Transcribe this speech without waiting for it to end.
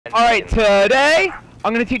Alright, today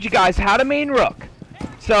I'm going to teach you guys how to main rook.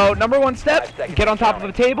 So, number one step, get on top of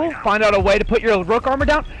a table, find out a way to put your rook armor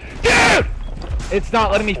down. Dude! It's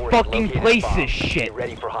not letting me fucking place this shit.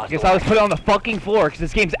 I guess I was put it on the fucking floor because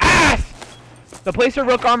this game's ass! The place your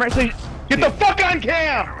rook armor, so get the fuck on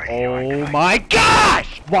cam! Oh my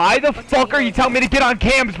gosh! Why the fuck are you telling me to get on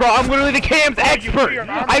cams, bro? I'm literally the cams expert!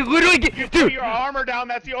 I literally get- You dude! put your armor down,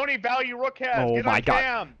 that's the only value Rook has. Oh get my on god.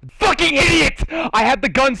 cam. Fucking idiot! I have the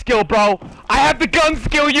gun skill, bro! I have the gun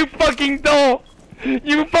skill, you fucking don't!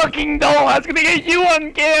 You fucking don't! I was gonna get you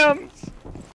on cam!